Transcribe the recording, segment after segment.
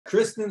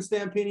Kristen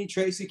Stampini,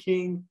 Tracy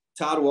King,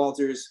 Todd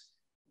Walters.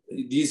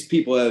 These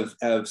people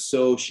have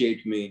so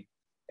shaped me.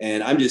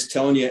 And I'm just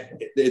telling you,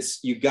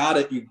 you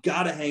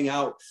gotta hang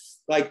out.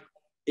 Like,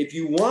 if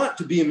you want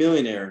to be a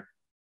millionaire,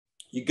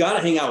 you gotta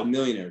hang out with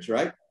millionaires,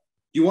 right?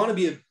 You want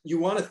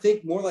to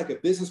think more like a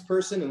business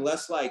person and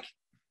less like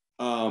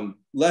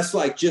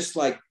just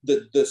like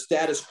the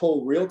status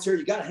quo realtor.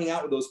 You got to hang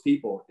out with those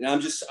people. And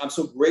I'm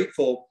so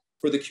grateful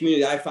for the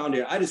community I found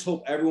here. I just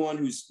hope everyone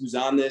who's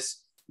on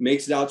this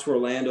makes it out to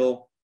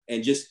Orlando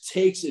and just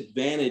takes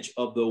advantage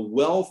of the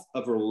wealth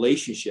of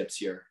relationships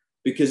here,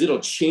 because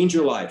it'll change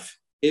your life.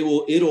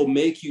 It'll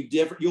make you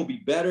different. You'll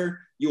be better,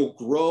 you'll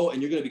grow,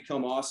 and you're going to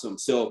become awesome.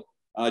 So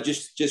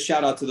just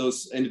shout out to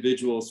those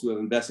individuals who have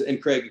invested,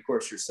 and Craig, of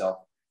course, yourself.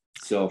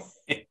 So,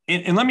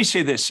 and let me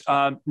say this,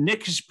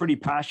 Nick is pretty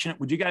passionate.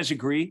 Would you guys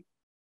agree?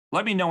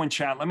 Let me know in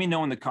chat. Let me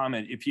know in the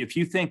comment if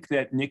you think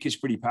that Nick is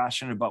pretty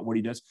passionate about what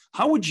he does.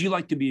 How would you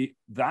like to be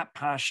that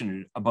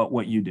passionate about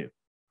what you do?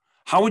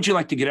 How would you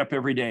like to get up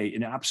every day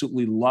and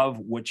absolutely love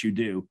what you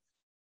do?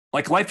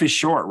 Like, life is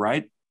short,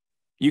 right?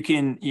 You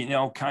can,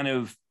 kind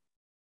of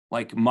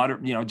like mutter,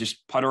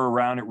 just putter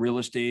around at real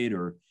estate,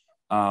 or,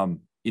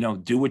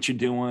 do what you're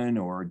doing,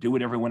 or do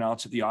what everyone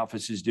else at the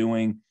office is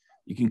doing.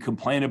 You can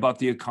complain about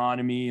the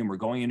economy and we're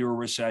going into a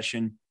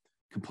recession,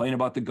 complain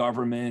about the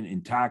government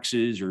and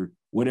taxes or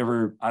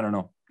whatever, I don't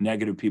know,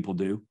 negative people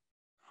do.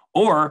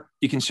 Or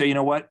you can say, you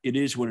know what, it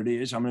is what it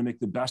is. I'm going to make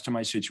the best of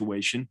my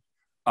situation.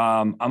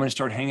 I'm going to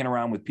start hanging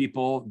around with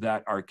people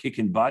that are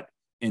kicking butt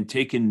and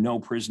taking no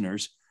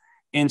prisoners.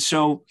 And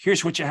so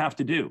here's what you have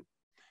to do.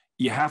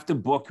 You have to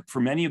book, for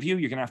many of you,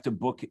 you're going to have to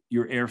book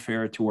your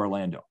airfare to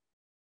Orlando.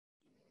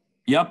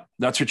 Yep,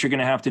 that's what you're going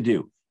to have to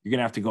do. You're going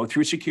to have to go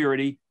through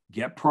security,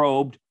 get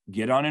probed,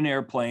 get on an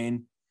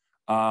airplane,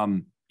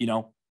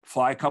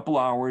 fly a couple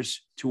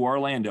hours to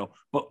Orlando.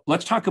 But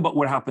let's talk about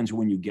what happens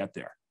when you get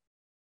there.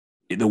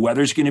 The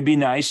weather's going to be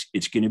nice.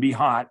 It's going to be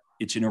hot.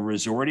 It's in a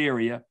resort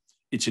area.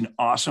 It's an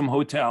awesome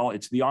hotel.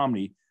 It's the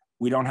Omni.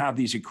 We don't have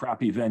these at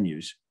crappy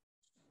venues.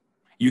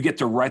 You get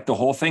to write the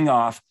whole thing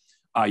off.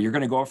 You're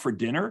going to go out for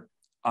dinner.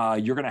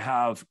 You're going to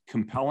have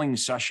compelling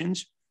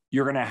sessions.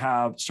 You're going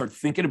to start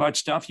thinking about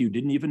stuff you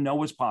didn't even know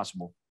was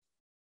possible.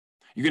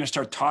 You're going to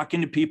start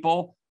talking to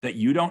people that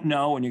you don't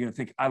know, and you're going to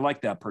think, I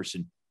like that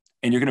person.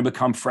 And you're going to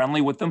become friendly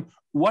with them.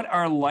 What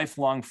are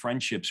lifelong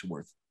friendships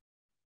worth?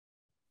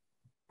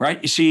 Right?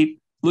 You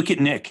see, look at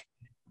Nick.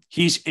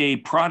 He's a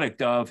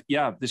product of,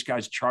 this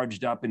guy's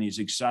charged up and he's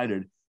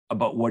excited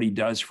about what he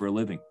does for a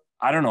living.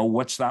 I don't know,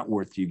 what's that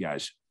worth to you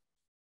guys?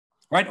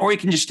 Right? Or you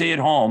can just stay at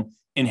home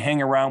and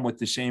hang around with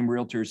the same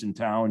realtors in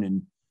town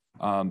and,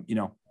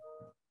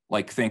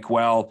 think,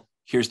 well,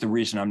 here's the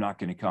reason I'm not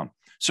going to come.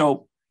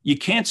 So you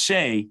can't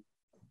say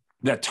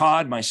that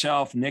Todd,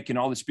 myself, Nick, and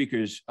all the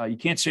speakers, you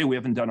can't say we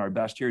haven't done our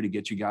best here to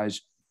get you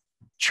guys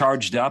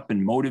charged up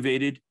and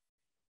motivated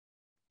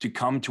to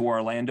come to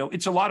Orlando.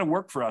 It's a lot of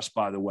work for us,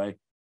 by the way.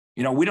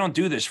 We don't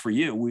do this for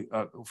you.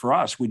 For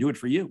us, we do it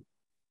for you.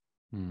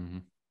 Mm-hmm.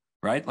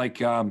 Right?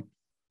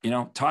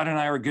 Todd and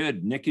I are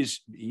good. Nick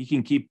he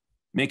can keep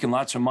making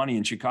lots of money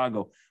in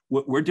Chicago.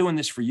 We're doing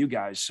this for you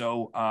guys.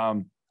 So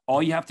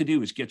all you have to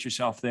do is get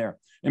yourself there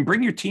and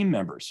bring your team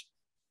members.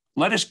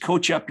 Let us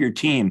coach up your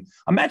team.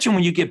 Imagine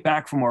when you get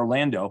back from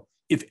Orlando,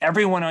 if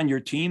everyone on your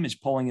team is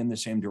pulling in the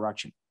same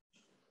direction,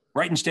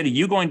 right? Instead of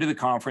you going to the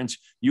conference,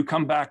 you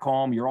come back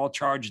home, you're all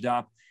charged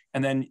up.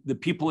 And then the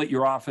people at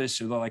your office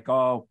are like,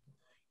 oh,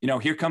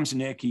 here comes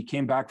Nick. He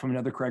came back from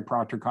another Craig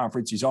Proctor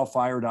conference. He's all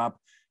fired up.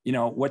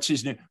 What's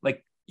his name?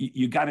 Like,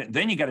 you got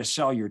to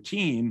sell your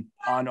team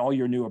on all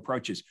your new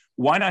approaches.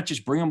 Why not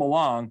just bring them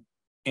along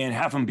and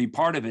have them be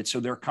part of it? So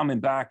they're coming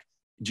back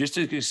just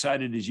as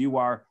excited as you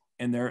are.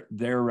 And they're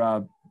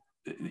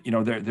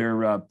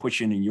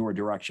pushing in your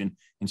direction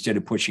instead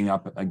of pushing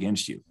up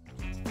against you.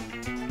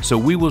 So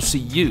we will see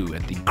you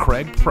at the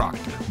Craig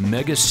Proctor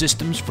Mega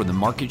Systems for the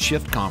Market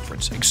Shift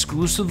Conference,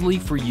 exclusively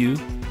for you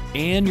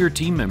and your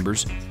team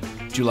members,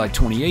 July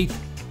 28th,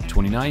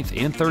 29th,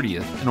 and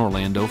 30th in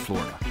Orlando,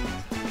 Florida.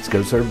 Let's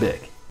go serve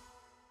big.